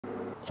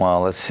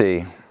Well, let's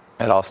see.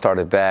 It all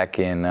started back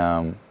in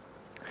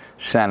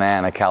Santa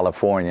Ana,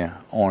 California,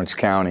 Orange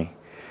County,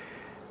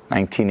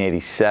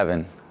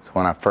 1987. It's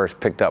when I first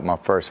picked up my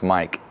first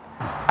mic.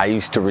 I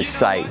used to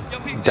recite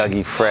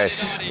Dougie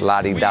Fresh,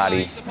 Lottie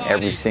Dottie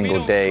every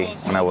single day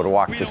when I would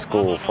walk to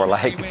school for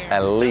like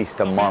at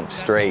least a month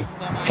straight.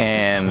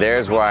 And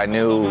there's where I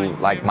knew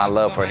like my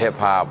love for hip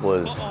hop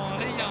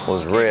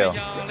was real.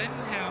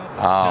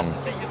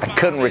 I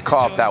couldn't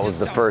recall if that was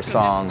the first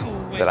song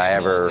that I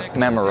ever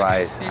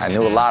memorized. I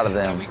knew a lot of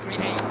them,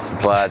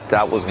 but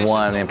that was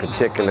one in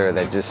particular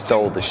that just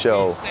stole the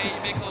show.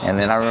 And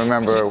then I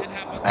remember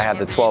I had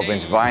the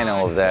 12-inch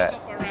vinyl of that.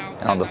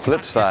 And on the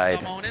flip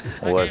side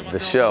was the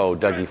show,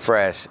 Dougie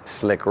Fresh,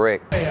 Slick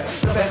Rick.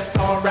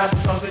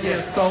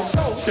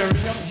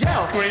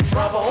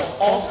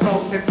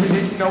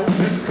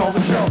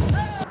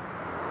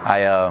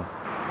 I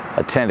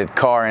attended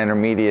Carr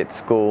Intermediate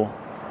School,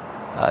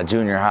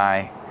 junior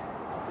high.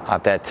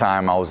 At that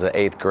time, I was in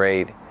 8th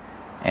grade.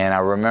 And I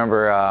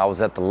remember I was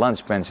at the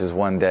lunch benches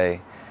one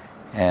day,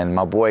 and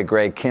my boy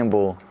Greg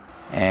Kimball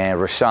and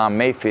Rashawn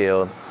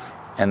Mayfield,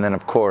 and then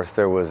of course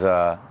there was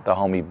the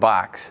homie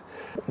Box.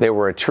 They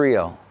were a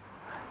trio,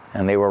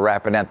 and they were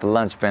rapping at the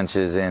lunch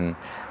benches, and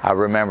I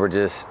remember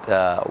just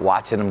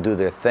watching them do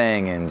their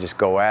thing and just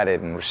go at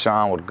it, and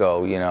Rashawn would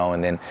go,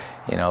 and then,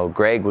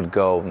 Greg would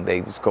go, and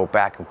they just go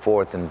back and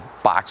forth, and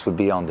Box would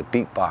be on the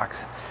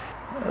beatbox.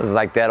 It was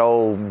like that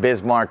old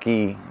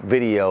Bismarcky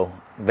video,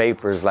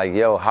 Vapors, like,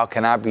 yo, how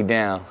can I be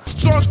down?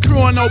 Source crew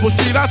on Noble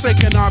Street, I said,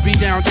 can I be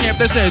down? Champ,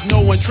 they said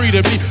no one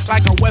treated me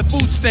like a wet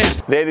food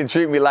stamp. They didn't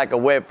treat me like a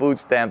wet food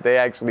stamp. They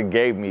actually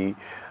gave me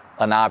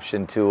an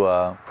option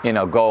to,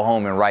 go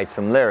home and write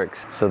some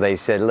lyrics. So they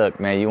said, look,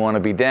 man, you want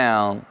to be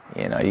down,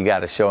 you got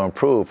to show and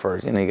prove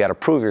first. You got to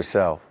prove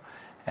yourself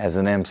as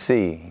an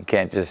MC. You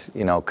can't just,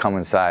 come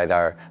inside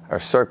our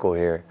circle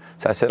here.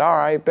 So I said, all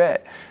right,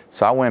 bet.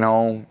 So I went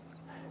home.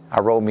 I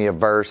wrote me a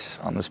verse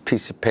on this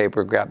piece of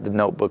paper, grabbed the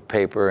notebook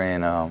paper,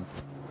 and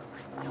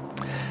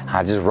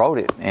I just wrote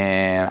it.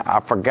 And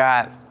I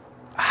forgot,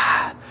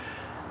 I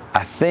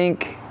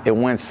think it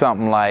went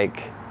something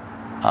like,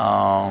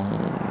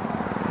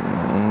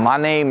 my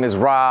name is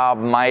Rob,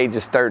 my age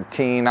is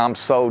 13, I'm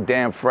so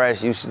damn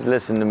fresh, you should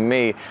listen to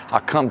me. I'll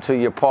come to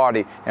your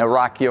party and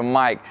rock your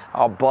mic.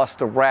 I'll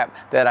bust a rap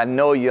that I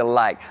know you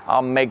like.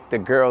 I'll make the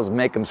girls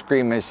make them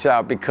scream and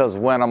shout, because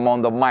when I'm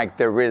on the mic,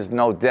 there is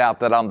no doubt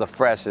that I'm the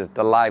freshest,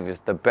 the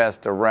livest, the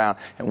best around.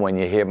 And when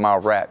you hear my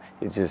rap,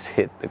 it just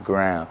hit the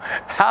ground.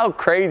 How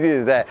crazy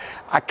is that?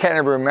 I can't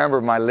even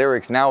remember my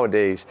lyrics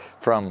nowadays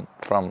from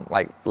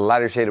like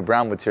lighter shade of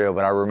brown material,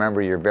 but I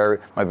remember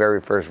my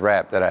very first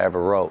rap that I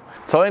ever wrote.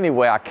 So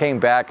anyway, I came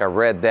back, I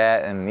read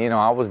that, and,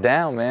 I was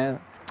down, man.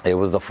 It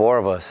was the four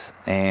of us,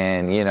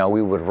 and,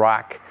 we would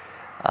rock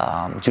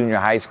junior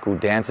high school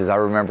dances. I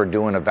remember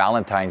doing a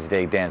Valentine's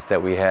Day dance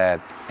that we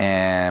had,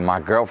 and my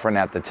girlfriend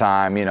at the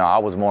time, I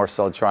was more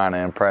so trying to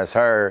impress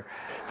her,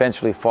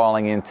 eventually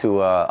falling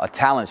into a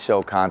talent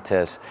show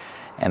contest,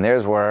 and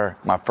there's where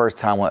my first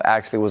time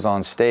actually was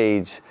on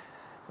stage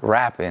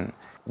rapping.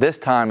 This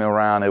time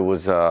around, it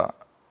was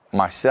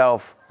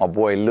myself, my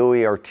boy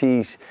Louis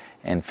Ortiz,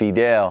 and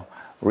Fidel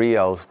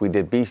Rios. We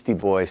did Beastie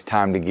Boys'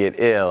 Time to Get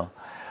Ill.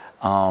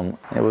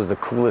 It was the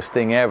coolest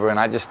thing ever, and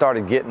I just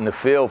started getting the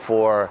feel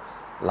for,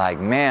 like,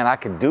 man, I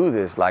could do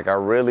this. Like, I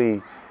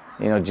really,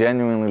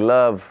 genuinely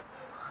love,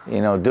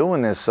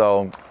 doing this.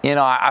 So,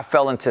 I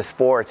fell into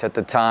sports at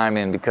the time,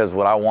 and because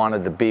what I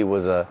wanted to be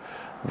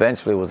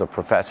eventually was a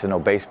professional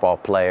baseball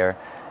player,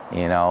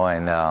 and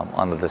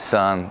under the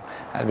sun.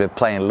 I'd been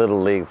playing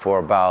Little League for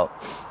about,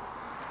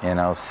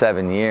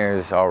 7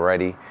 years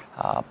already.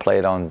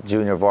 Played on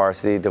junior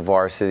varsity to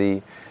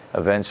varsity,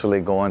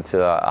 eventually going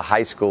to a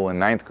high school in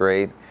 9th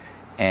grade.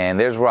 And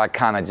there's where I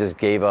kind of just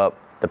gave up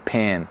the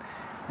pen.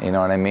 You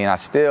know what I mean? I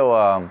still,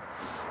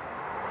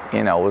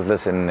 was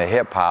listening to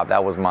hip hop.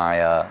 That was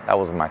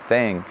my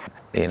thing.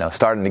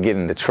 Starting to get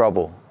into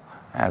trouble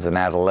as an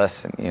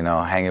adolescent,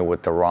 hanging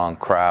with the wrong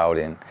crowd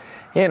and,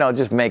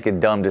 just making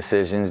dumb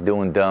decisions,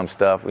 doing dumb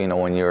stuff,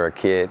 when you're a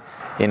kid.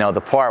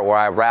 The part where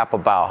I rap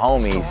about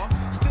homies,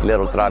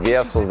 little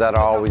traviesos that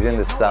are always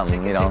into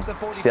something,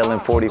 stealing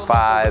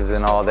 45s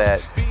and all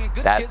that.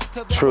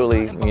 That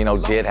truly,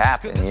 did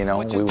happen.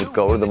 We would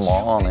go to the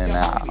mall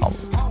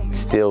and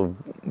steal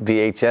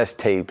VHS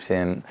tapes.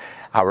 And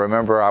I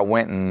remember I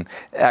went and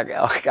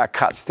I got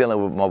caught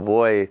stealing with my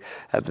boy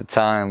at the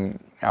time.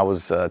 I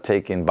was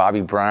taking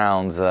Bobby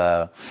Brown's,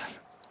 was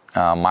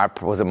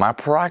it My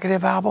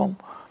Prerogative album?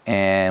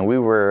 And we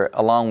were,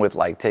 along with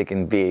like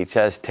taking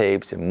VHS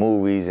tapes and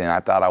movies, and I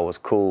thought I was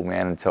cool,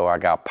 man, until I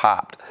got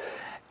popped.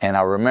 And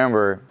I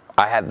remember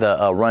I had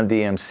the Run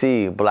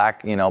DMC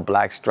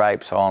black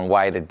stripes on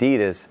white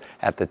Adidas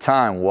at the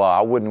time. Well, I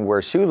wouldn't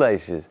wear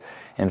shoelaces.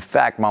 In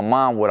fact, my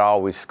mom would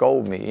always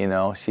scold me, you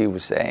know. She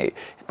would say, hey,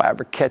 if I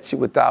ever catch you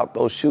without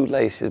those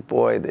shoelaces,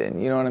 boy, then,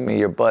 you know what I mean,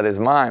 your butt is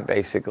mine,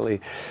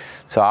 basically.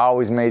 So I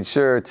always made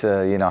sure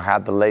to, you know,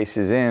 have the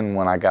laces in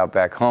when I got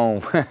back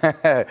home.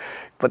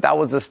 But that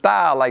was a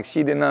style like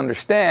she didn't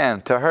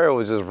understand. To her, it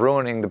was just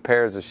ruining the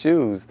pairs of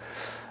shoes.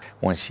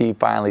 When she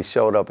finally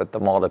showed up at the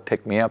mall to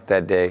pick me up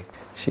that day,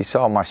 she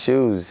saw my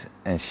shoes,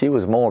 and she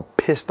was more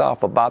pissed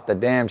off about the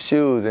damn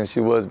shoes than she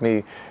was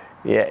me.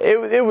 Yeah,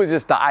 it was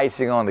just the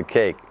icing on the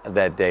cake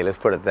that day, let's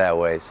put it that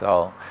way.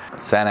 So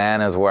Santa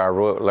Ana is where I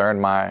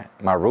learned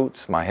my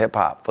roots, my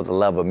hip-hop, for the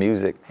love of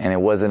music. And it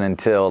wasn't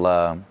until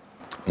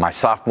my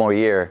sophomore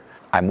year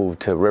I moved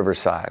to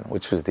Riverside,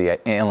 which was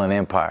the Inland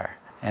Empire.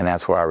 And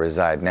that's where I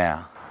reside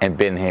now, and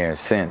been here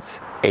since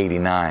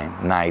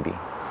 89, 90.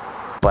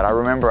 But I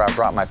remember I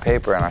brought my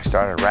paper and I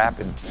started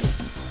rapping.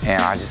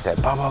 And I just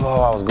said, blah, blah,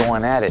 blah, I was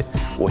going at it.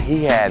 Well,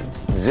 he had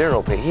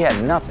zero paper. He had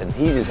nothing.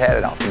 He just had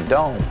it off the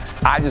dome.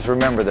 I just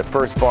remember the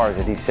first bars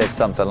that he said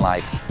something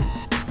like,